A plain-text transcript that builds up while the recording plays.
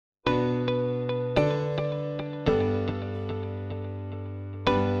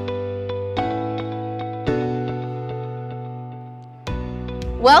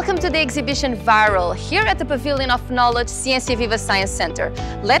Welcome to the exhibition Viral, here at the Pavilhão of Knowledge Ciência Viva Science Center.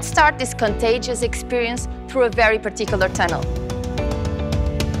 Let's start this contagious experience through a very particular tunnel.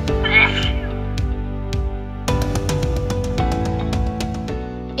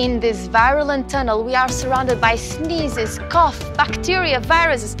 In this virulent tunnel, we are surrounded by sneezes, cough, bacteria,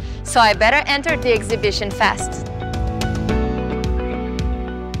 viruses, so I better enter the exhibition fast.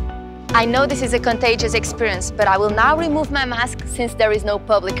 I know this is a contagious experience, but I will now remove my mask since there is no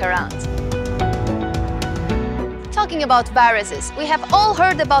public around. Talking about viruses, we have all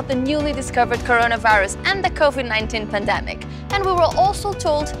heard about the newly discovered coronavirus and the COVID-19 pandemic. And we were also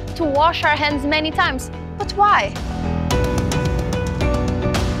told to wash our hands many times. But why?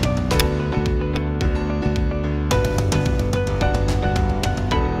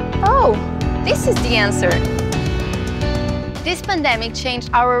 Oh, this is the answer. This pandemic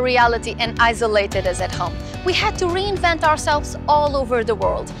changed our reality and isolated us at home. We had to reinvent ourselves all over the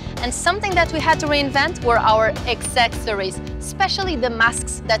world. And something that we had to reinvent were our accessories, especially the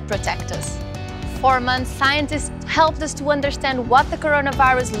masks that protect us. For months, scientists helped us to understand what the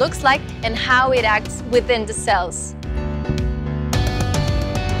coronavirus looks like and how it acts within the cells.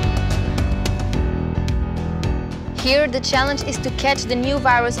 Here, the challenge is to catch the new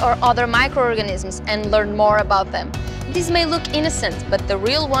virus or other microorganisms and learn more about them. These may look innocent, but the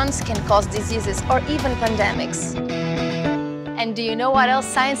real ones can cause diseases or even pandemics. And do you know what else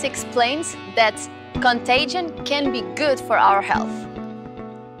science explains? That contagion can be good for our health.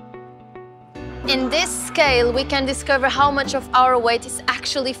 In this scale, we can discover how much of our weight is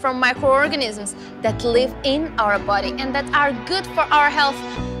actually from microorganisms that live in our body and that are good for our health.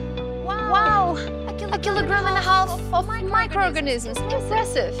 Wow! A kilogram and a half of microorganisms.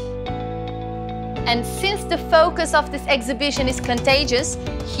 Impressive! And since the focus of this exhibition is contagious,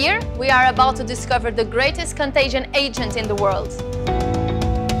 here we are about to discover the greatest contagion agent in the world.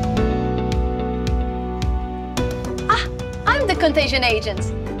 I'm the contagion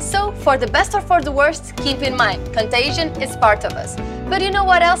agent. So, for the best or for the worst, keep in mind, contagion is part of us. But you know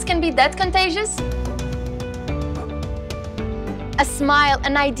what else can be that contagious? A smile,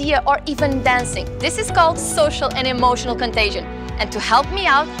 an idea, or even dancing. This is called social and emotional contagion. And to help me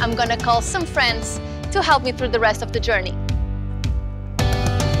out, I'm gonna call some friends to help me through the rest of the journey.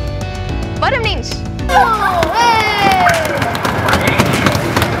 Bora, meninos!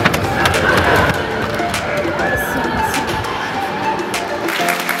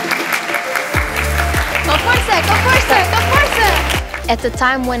 Com força, com força, com força! At a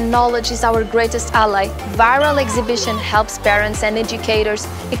time when knowledge is our greatest ally, Viral exhibition helps parents and educators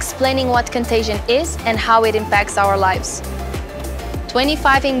explaining what contagion is and how it impacts our lives.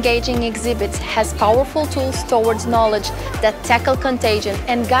 25 engaging exhibits has powerful tools towards knowledge that tackle contagion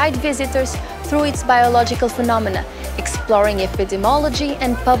and guide visitors through its biological phenomena, exploring epidemiology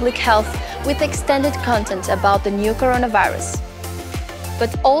and public health with extended content about the new coronavirus.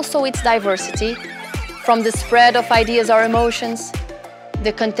 But also its diversity, from the spread of ideas or emotions,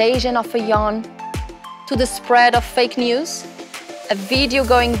 the contagion of a yawn, to the spread of fake news, a video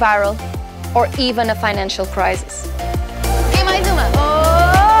going viral, or even a financial crisis.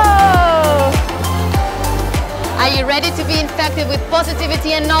 Are you ready to be infected with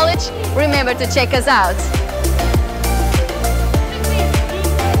positivity and knowledge? Remember to check us out.